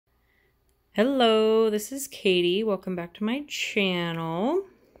Hello, this is Katie. Welcome back to my channel.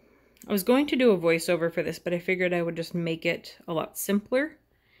 I was going to do a voiceover for this, but I figured I would just make it a lot simpler.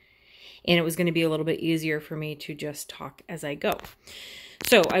 And it was going to be a little bit easier for me to just talk as I go.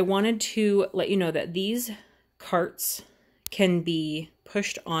 So I wanted to let you know that these carts can be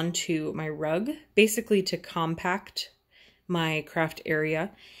pushed onto my rug, basically to compact my craft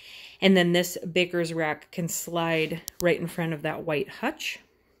area. And then this baker's rack can slide right in front of that white hutch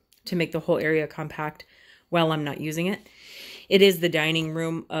to make the whole area compact while I'm not using it. It is the dining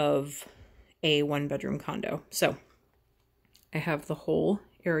room of a one-bedroom condo. So I have the whole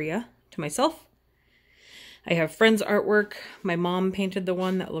area to myself. I have friends' artwork. My mom painted the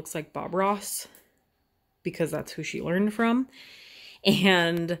one that looks like Bob Ross because that's who she learned from.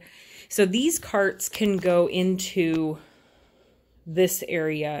 And so these carts can go into this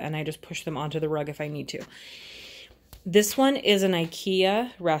area and I just push them onto the rug if I need to. This one is an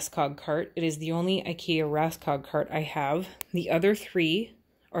IKEA Raskog cart. It is the only IKEA Raskog cart I have. The other three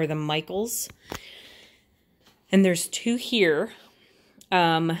are the Michaels. And there's two here.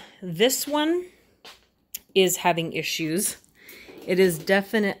 This one is having issues. It is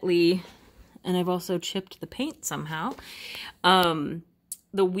definitely, and I've also chipped the paint somehow.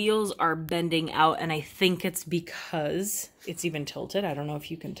 The wheels are bending out, and I think it's because it's even tilted. I don't know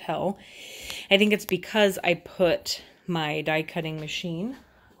if you can tell. I think it's because I put my die cutting machine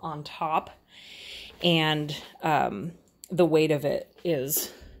on top and the weight of it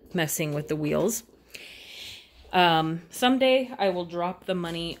is messing with the wheels. Someday I will drop the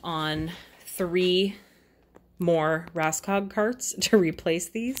money on 3 more Raskog carts to replace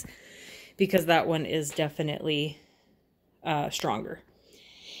these because that one is definitely stronger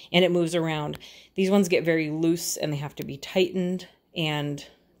and it moves around. These ones get very loose and they have to be tightened and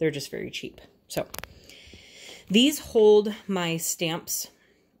they're just very cheap. So these hold my stamps,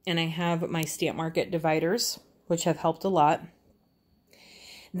 and I have my Stamp Market dividers, which have helped a lot.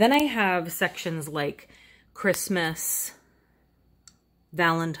 Then I have sections like Christmas,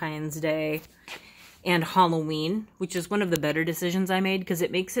 Valentine's Day, and Halloween, which is one of the better decisions I made because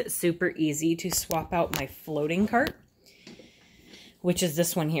it makes it super easy to swap out my floating cart, which is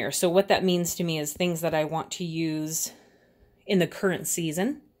this one here. So what that means to me is things that I want to use in the current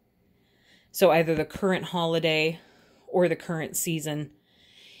season. So either the current holiday or the current season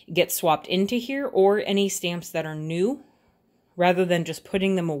get swapped into here, or any stamps that are new, rather than just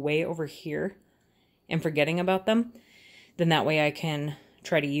putting them away over here and forgetting about them, then that way I can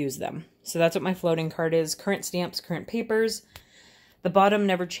try to use them. So that's what my floating cart is. Current stamps, current papers. The bottom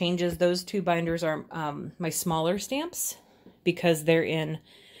never changes. Those 2 binders are my smaller stamps because they're in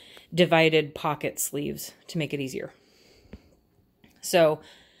divided pocket sleeves to make it easier. So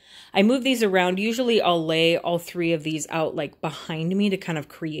I move these around. Usually I'll lay all 3 of these out like behind me to kind of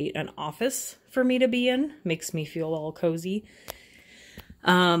create an office for me to be in. Makes me feel all cozy.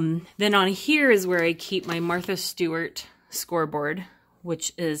 Then on here is where I keep my Martha Stewart scoreboard,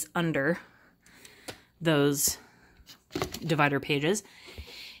 which is under those divider pages.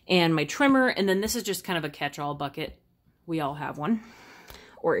 And my trimmer, and then this is just kind of a catch-all bucket. We all have one,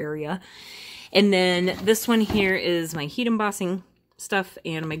 or area. And then this one here is my heat embossing stuff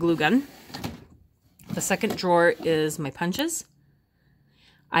and my glue gun. The second drawer is my punches.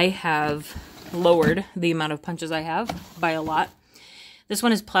 I have lowered the amount of punches I have by a lot. This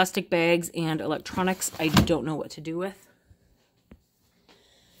one is plastic bags and electronics I don't know what to do with.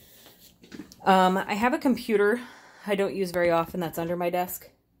 I have a computer I don't use very often that's under my desk.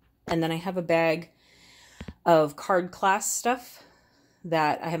 And then I have a bag of card class stuff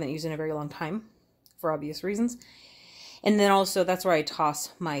that I haven't used in a very long time for obvious reasons. And then also that's where I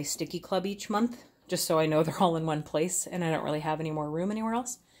toss my sticky club each month, just so I know they're all in one place and I don't really have any more room anywhere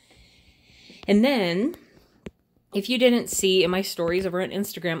else. And then, if you didn't see in my stories over on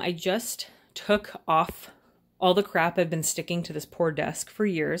Instagram, I just took off all the crap I've been sticking to this poor desk for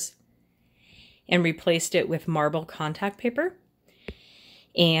years and replaced it with marble contact paper.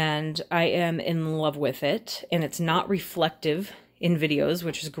 And I am in love with it. And it's not reflective in videos,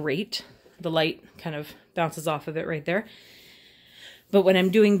 which is great. The light kind of bounces off of it right there. But when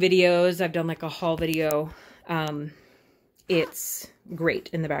I'm doing videos, I've done like a haul video, it's great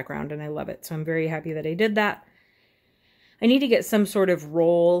in the background and I love it. So I'm very happy that I did that. I need to get some sort of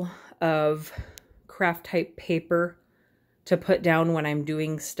roll of craft type paper to put down when I'm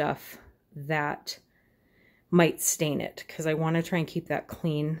doing stuff that might stain it, because I want to try and keep that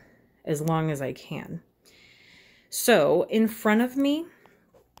clean as long as I can. So in front of me,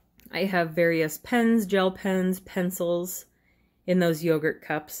 I have various pens, gel pens, pencils in those yogurt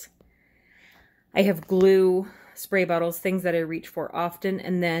cups. I have glue spray bottles, things that I reach for often,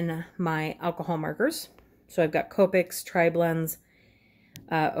 and then my alcohol markers. So I've got Copics, Tri-Blends,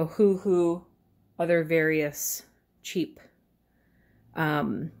 Ohuhu, other various cheap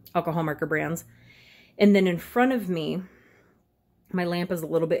alcohol marker brands. And then in front of me, my lamp is a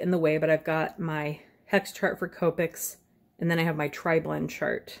little bit in the way, but I've got my hex chart for Copics, and then I have my Tri-Blend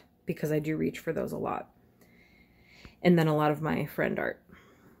chart because I do reach for those a lot. And then a lot of my friend art.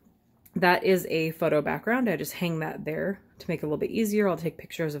 That is a photo background. I just hang that there to make it a little bit easier. I'll take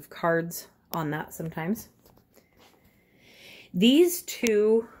pictures of cards on that sometimes. These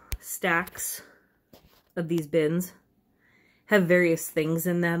two stacks of these bins have various things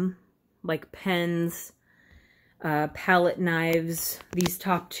in them, like pens, palette knives. These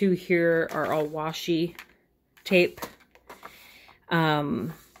top two here are all washi tape.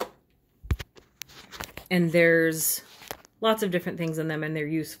 And there's lots of different things in them, and they're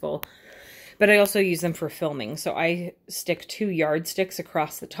useful. But I also use them for filming. So I stick 2 yardsticks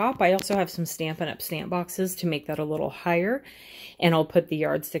across the top. I also have some Stampin' Up! Stamp boxes to make that a little higher. And I'll put the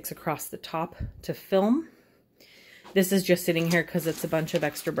yardsticks across the top to film. This is just sitting here because it's a bunch of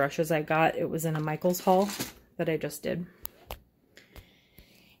extra brushes I got. It was in a Michaels haul that I just did.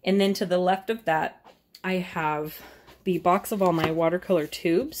 And then to the left of that, I have the box of all my watercolor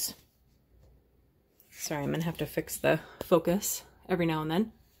tubes. Sorry, I'm going to have to fix the focus every now and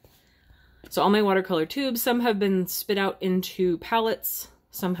then. So all my watercolor tubes, some have been spit out into palettes,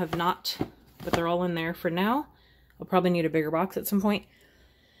 some have not, but they're all in there for now. I'll probably need a bigger box at some point.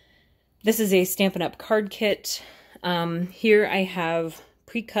 This is a Stampin' Up! Card kit. Here I have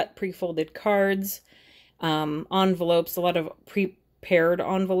pre-cut, pre-folded cards, envelopes, a lot of prepared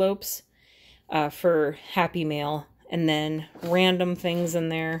envelopes for Happy Mail, and then random things in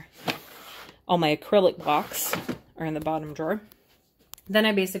there. All my acrylic blocks are in the bottom drawer. Then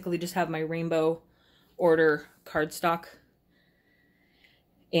I basically just have my Rainbow Order cardstock.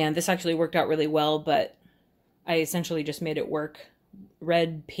 And this actually worked out really well, but I essentially just made it work.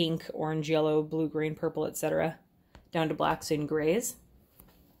 Red, pink, orange, yellow, blue, green, purple, etc. Down to blacks and grays.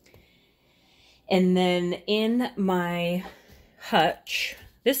 And then in my hutch,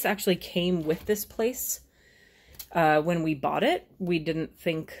 this actually came with this place. When we bought it, we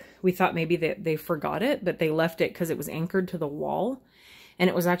thought maybe they forgot it, but they left it because it was anchored to the wall. And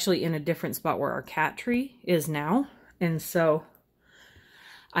it was actually in a different spot where our cat tree is now. And so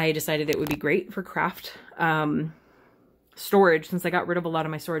I decided it would be great for craft storage, since I got rid of a lot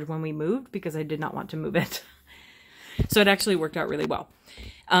of my storage when we moved because I did not want to move it. So it actually worked out really well.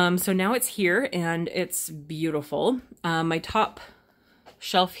 So now it's here and it's beautiful. My top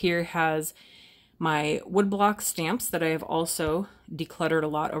shelf here has my woodblock stamps that I have also decluttered a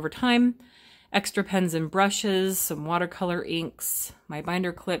lot over time. Extra pens and brushes, some watercolor inks, my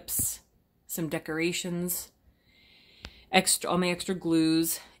binder clips, some decorations, all my extra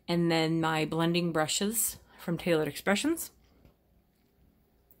glues, and then my blending brushes from Tailored Expressions.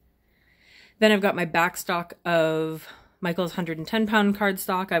 Then I've got my back stock of Michael's 110-pound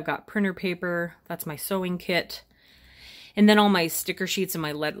cardstock. I've got printer paper. That's my sewing kit. And then all my sticker sheets and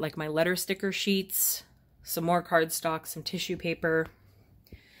my letter sticker sheets, some more cardstock, some tissue paper.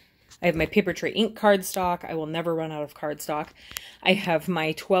 I have my paper tray ink cardstock. I will never run out of cardstock. I have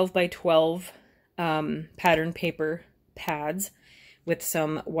my 12 by 12 pattern paper pads with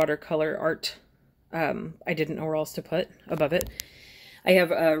some watercolor art. I didn't know where else to put above it. I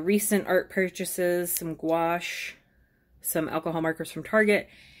have recent art purchases, some gouache, some alcohol markers from Target,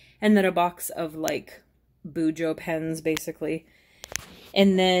 and then a box of like Bujo pens basically.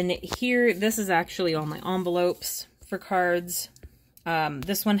 And then here, this is actually all my envelopes for cards.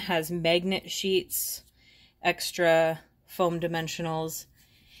 This one has magnet sheets, extra foam dimensionals,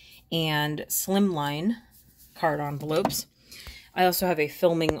 and slimline card envelopes. I also have a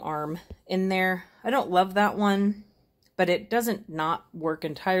filming arm in there. I don't love that one, but it doesn't not work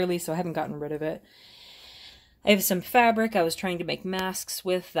entirely, so I haven't gotten rid of it. I have some fabric I was trying to make masks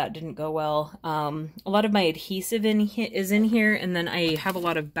with. That didn't go well. A lot of my adhesive is in here, and then I have a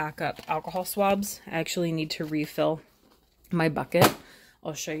lot of backup alcohol swabs. I actually need to refill my bucket.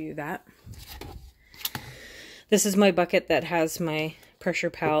 I'll show you that. This is my bucket that has my Pressure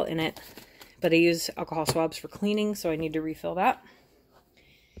Pal in it, but I use alcohol swabs for cleaning, so I need to refill that.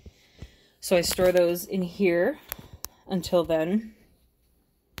 So I store those in here until then.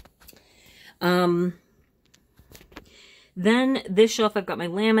 Then this shelf, I've got my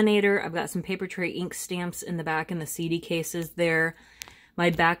laminator. I've got some paper tray ink stamps in the back and the CD cases there. My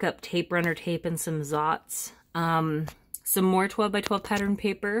backup tape runner tape and some Zots. Some more 12 by 12 pattern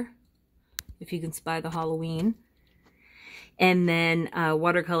paper, if you can spy the Halloween. And then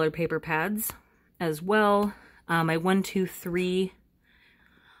watercolor paper pads as well. my 1-2-3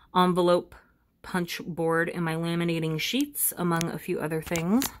 envelope punch board, and my laminating sheets, among a few other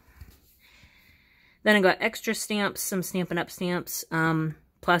things. Then I got extra stamps, some Stampin' Up! Stamps,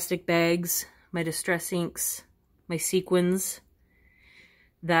 plastic bags, my distress inks, my sequins.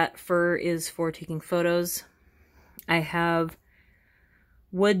 That fur is for taking photos. I have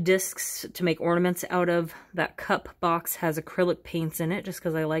wood discs to make ornaments out of. That cup box has acrylic paints in it just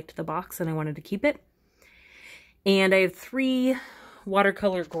because I liked the box and I wanted to keep it. And I have 3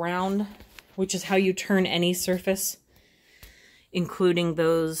 watercolor ground, which is how you turn any surface, including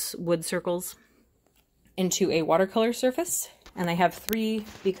those wood circles, into a watercolor surface. And I have 3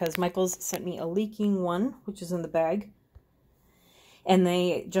 because Michaels sent me a leaking one, which is in the bag. And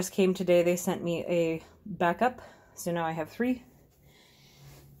they just came today. They sent me a backup. So now I have 3.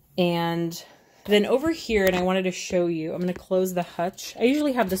 And then over here, and I wanted to show you, I'm going to close the hutch. I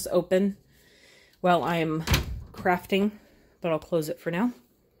usually have this open while I'm crafting, but I'll close it for now.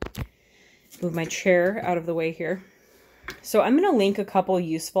 Move my chair out of the way here. So I'm going to link a couple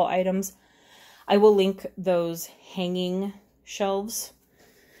useful items. I will link those hanging shelves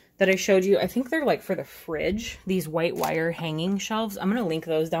that I showed you. I think they're like for the fridge, these white wire hanging shelves. I'm going to link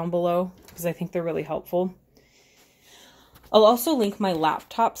those down below because I think they're really helpful. I'll also link my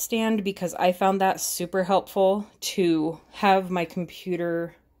laptop stand because I found that super helpful to have my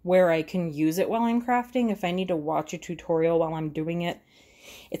computer where I can use it while I'm crafting. If I need to watch a tutorial while I'm doing it,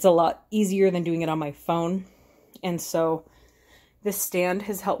 it's a lot easier than doing it on my phone. And so this stand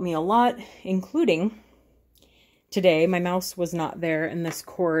has helped me a lot, including today. My mouse was not there and this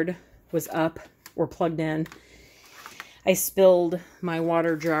cord was up or plugged in. I spilled my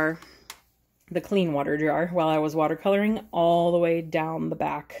water jar, the clean water jar, while I was watercoloring all the way down the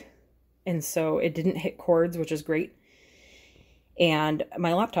back. And so it didn't hit cords, which is great. And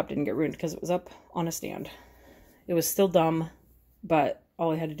my laptop didn't get ruined because it was up on a stand. It was still dumb, but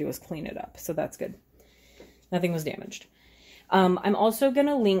all I had to do was clean it up. So that's good. Nothing was damaged. I'm also going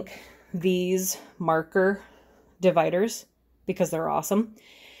to link these marker dividers because they're awesome.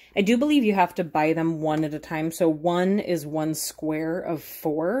 I do believe you have to buy them one at a time. So one is 1 square of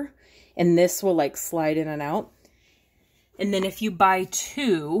 4, and this will like slide in and out. And then if you buy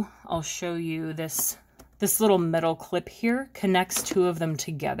 2, I'll show you this little metal clip here connects 2 of them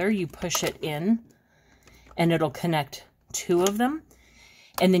together. You push it in and it'll connect 2 of them.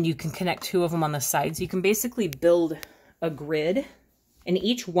 And then you can connect 2 of them on the sides. You can basically build a grid, and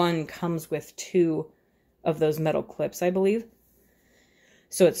each one comes with 2 of those metal clips, I believe.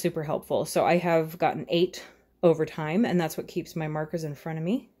 So it's super helpful. So I have gotten 8 over time, and that's what keeps my markers in front of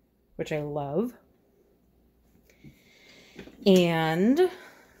me, which I love. And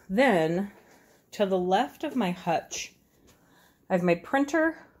then to the left of my hutch, I have my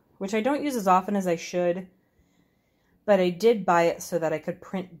printer, which I don't use as often as I should, but I did buy it so that I could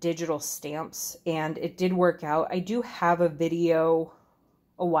print digital stamps, and it did work out. I do have a video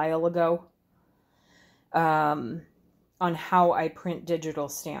a while ago on how I print digital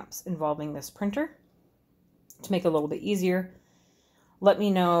stamps involving this printer to make it a little bit easier. Let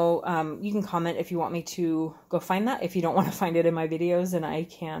me know. You can comment if you want me to go find that. If you don't want to find it in my videos, and I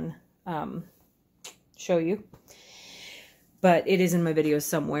can show you. But it is in my videos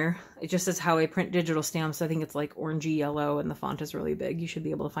somewhere. It just says how I print digital stamps. I think it's like orangey yellow and the font is really big. You should be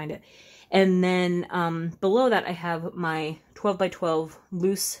able to find it. And then below that I have my 12 by 12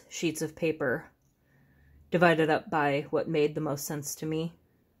 loose sheets of paper divided up by what made the most sense to me.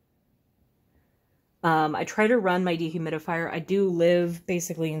 I try to run my dehumidifier. I do live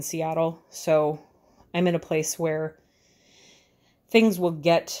basically in Seattle, so I'm in a place where things will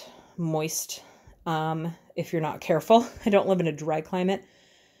get moist if you're not careful. I don't live in a dry climate,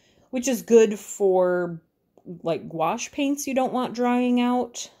 which is good for like wash paints you don't want drying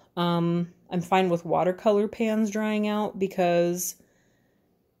out. I'm fine with watercolor pans drying out because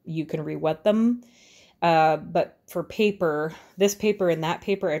you can re-wet them. But for paper, this paper and that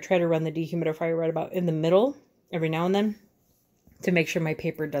paper, I try to run the dehumidifier right about in the middle every now and then to make sure my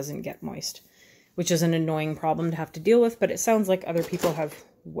paper doesn't get moist, which is an annoying problem to have to deal with, but it sounds like other people have,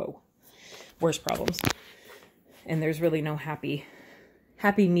 worse problems. And there's really no happy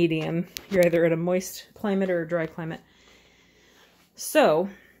medium. You're either in a moist climate or a dry climate. So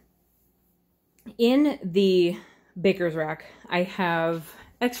in the baker's rack, I have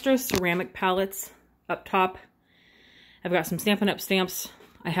extra ceramic palettes up top. I've got some Stampin' Up! Stamps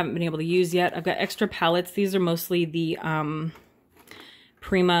I haven't been able to use yet. I've got extra palettes. These are mostly the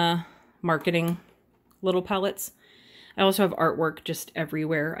Prima marketing little palettes. I also have artwork just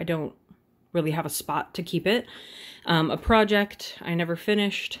everywhere. I don't really have a spot to keep it. A project I never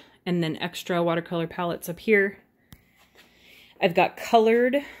finished, and then extra watercolor palettes up here. I've got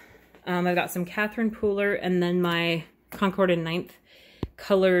colored, I've got some Catherine Pooler, and then my Concord and Ninth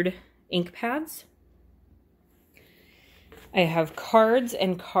colored ink pads. I have cards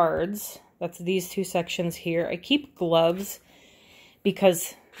and cards. That's these two sections here. I keep gloves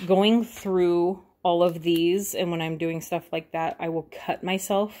because going through all of these, and when I'm doing stuff like that, I will cut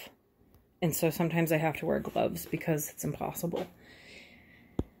myself. And so sometimes I have to wear gloves because it's impossible.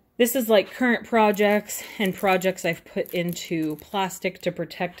 This is like current projects and projects I've put into plastic to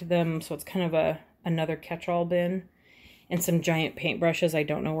protect them. So it's kind of another catch-all bin. And some giant paintbrushes I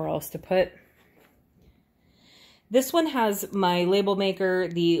don't know where else to put. This one has my Label Maker,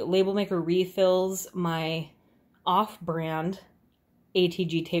 the Label Maker refills, my off-brand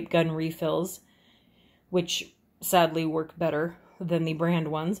ATG tape gun refills, which sadly work better than the brand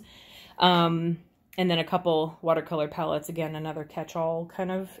ones. And then a couple watercolor palettes, again, another catch-all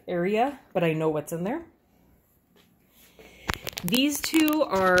kind of area, but I know what's in there. These two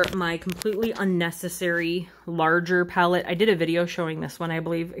are my completely unnecessary larger palette. I did a video showing this one, I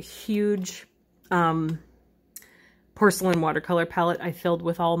believe, a huge porcelain watercolor palette I filled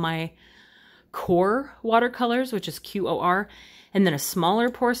with all my core watercolors, which is QOR, and then a smaller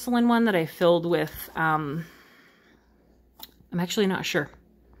porcelain one that I filled with, I'm actually not sure.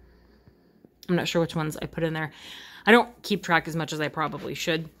 I'm not sure which ones I put in there. I don't keep track as much as I probably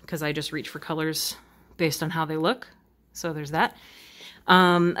should because I just reach for colors based on how they look. So there's that.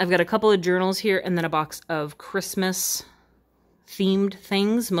 I've got a couple of journals here and then a box of Christmas themed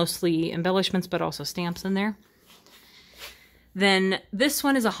things, mostly embellishments, but also stamps in there. Then this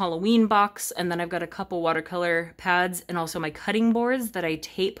one is a Halloween box, and then I've got a couple watercolor pads and also my cutting boards that I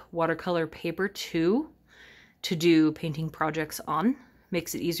tape watercolor paper to do painting projects on.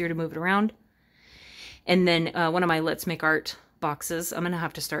 Makes it easier to move it around. And then one of my Let's Make Art boxes. I'm going to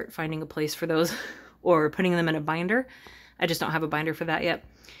have to start finding a place for those or putting them in a binder. I just don't have a binder for that yet.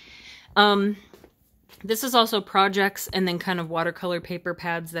 This is also projects and then kind of watercolor paper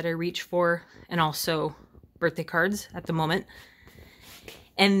pads that I reach for, and also birthday cards at the moment.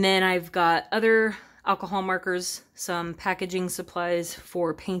 And then I've got other alcohol markers, some packaging supplies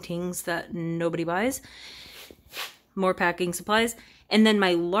for paintings that nobody buys, more packing supplies, and then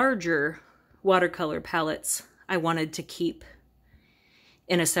my larger watercolor palettes I wanted to keep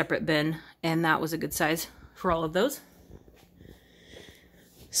in a separate bin, and that was a good size for all of those.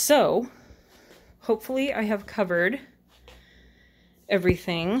 So hopefully I have covered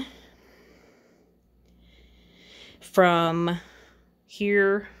everything from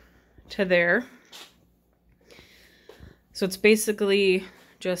here to there. So it's basically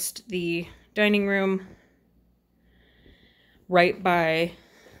just the dining room right by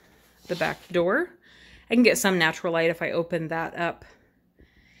the back door. I can get some natural light if I open that up.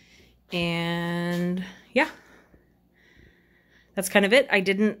 And yeah, that's kind of it. I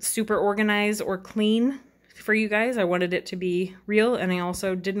didn't super organize or clean for you guys. I wanted it to be real, and I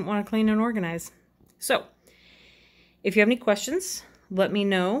also didn't want to clean and organize. So if you have any questions, let me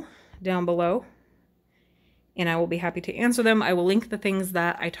know down below, and I will be happy to answer them. I will link the things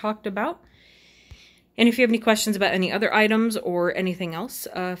that I talked about. And if you have any questions about any other items or anything else,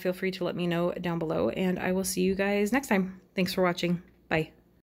 feel free to let me know down below, and I will see you guys next time. Thanks for watching. Bye.